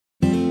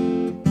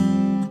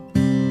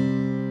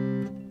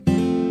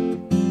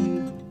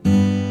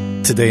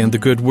Today in The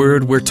Good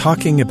Word, we're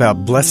talking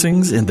about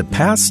blessings in the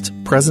past,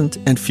 present,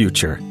 and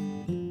future.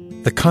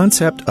 The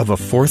concept of a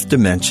fourth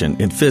dimension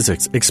in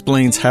physics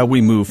explains how we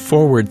move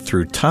forward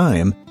through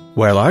time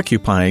while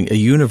occupying a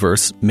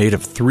universe made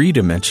of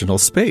three-dimensional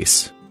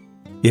space.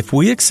 If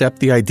we accept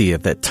the idea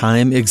that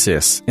time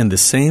exists in the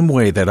same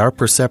way that our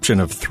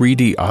perception of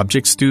 3D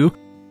objects do,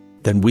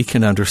 then we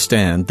can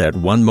understand that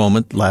one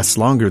moment lasts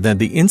longer than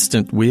the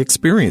instant we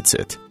experience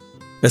it.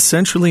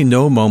 Essentially,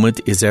 no moment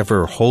is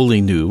ever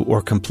wholly new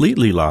or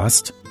completely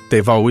lost.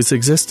 They've always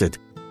existed.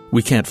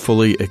 We can't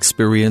fully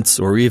experience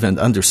or even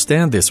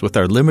understand this with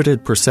our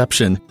limited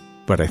perception,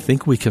 but I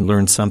think we can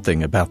learn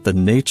something about the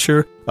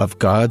nature of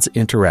God's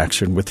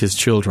interaction with His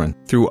children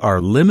through our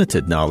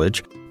limited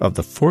knowledge of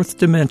the fourth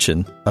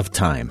dimension of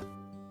time.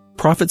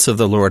 Prophets of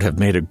the Lord have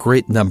made a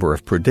great number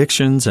of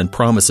predictions and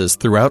promises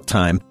throughout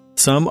time,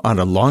 some on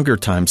a longer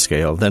time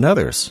scale than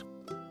others.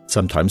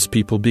 Sometimes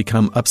people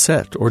become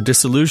upset or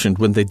disillusioned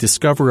when they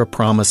discover a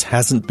promise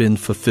hasn't been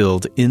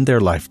fulfilled in their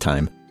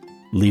lifetime,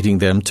 leading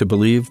them to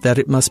believe that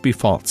it must be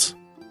false.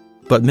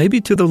 But maybe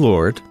to the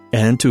Lord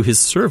and to His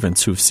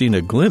servants who've seen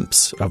a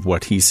glimpse of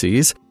what He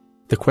sees,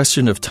 the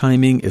question of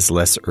timing is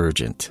less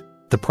urgent.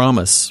 The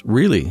promise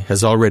really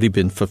has already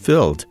been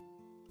fulfilled.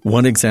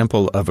 One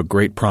example of a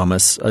great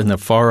promise in a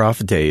far-off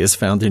day is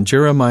found in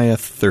Jeremiah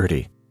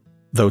 30.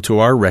 Though to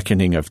our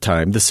reckoning of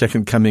time, the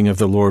second coming of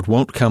the Lord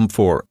won't come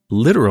for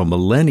literal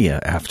millennia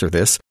after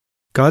this,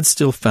 God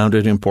still found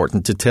it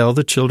important to tell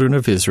the children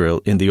of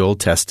Israel in the Old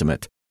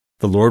Testament.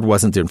 The Lord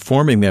wasn't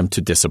informing them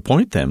to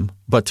disappoint them,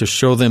 but to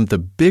show them the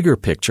bigger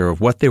picture of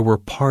what they were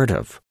part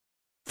of.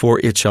 For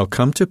it shall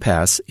come to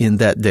pass in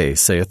that day,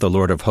 saith the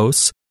Lord of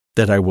hosts,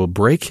 that I will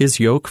break His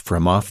yoke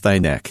from off thy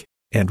neck,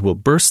 and will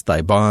burst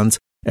thy bonds,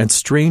 and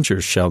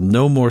strangers shall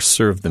no more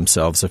serve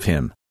themselves of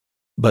him.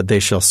 But they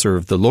shall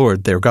serve the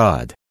Lord their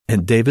God,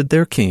 and David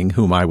their king,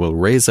 whom I will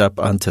raise up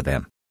unto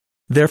them.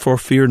 Therefore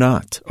fear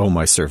not, O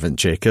my servant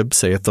Jacob,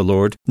 saith the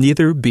Lord,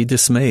 neither be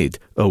dismayed,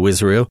 O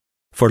Israel,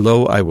 for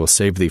lo, I will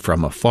save thee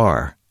from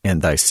afar,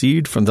 and thy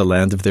seed from the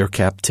land of their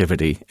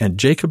captivity, and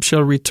Jacob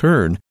shall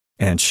return,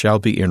 and shall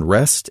be in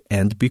rest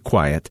and be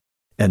quiet,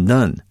 and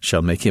none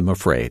shall make him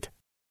afraid.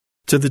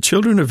 To the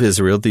children of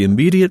Israel, the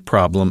immediate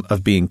problem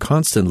of being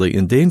constantly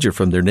in danger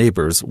from their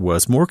neighbors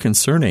was more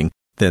concerning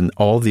than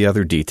all the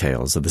other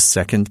details of the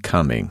second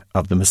coming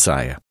of the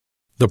Messiah.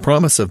 The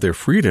promise of their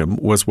freedom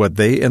was what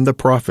they and the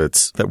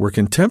prophets that were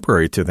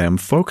contemporary to them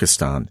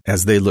focused on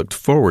as they looked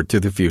forward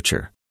to the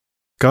future.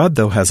 God,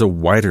 though, has a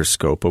wider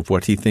scope of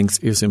what He thinks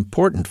is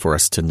important for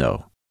us to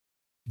know.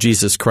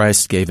 Jesus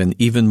Christ gave an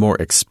even more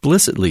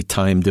explicitly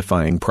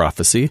time-defying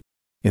prophecy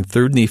in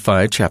 3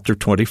 Nephi chapter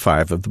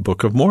 25 of the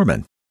Book of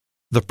Mormon.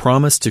 The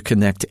promise to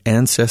connect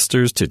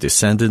ancestors to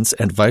descendants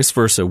and vice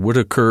versa would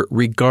occur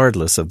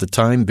regardless of the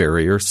time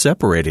barrier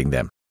separating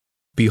them.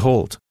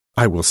 Behold,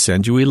 I will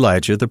send you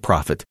Elijah the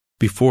prophet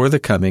before the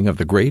coming of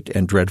the great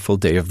and dreadful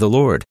day of the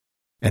Lord,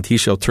 and he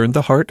shall turn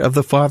the heart of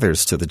the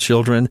fathers to the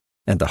children,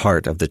 and the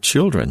heart of the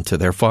children to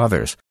their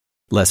fathers,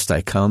 lest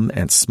I come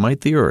and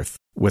smite the earth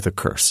with a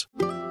curse.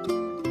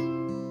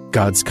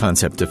 God's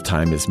concept of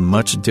time is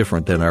much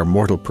different than our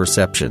mortal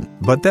perception,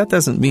 but that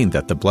doesn't mean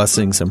that the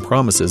blessings and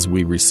promises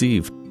we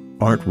receive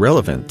aren't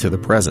relevant to the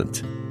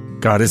present.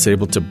 God is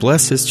able to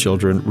bless His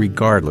children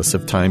regardless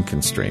of time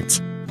constraints.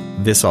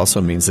 This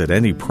also means that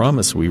any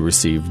promise we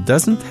receive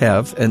doesn't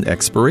have an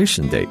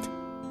expiration date.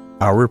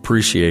 Our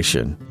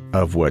appreciation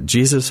of what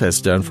Jesus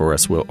has done for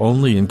us will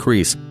only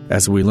increase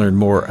as we learn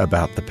more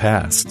about the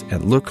past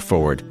and look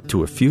forward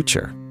to a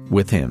future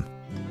with Him.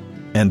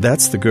 And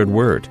that's the good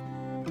word.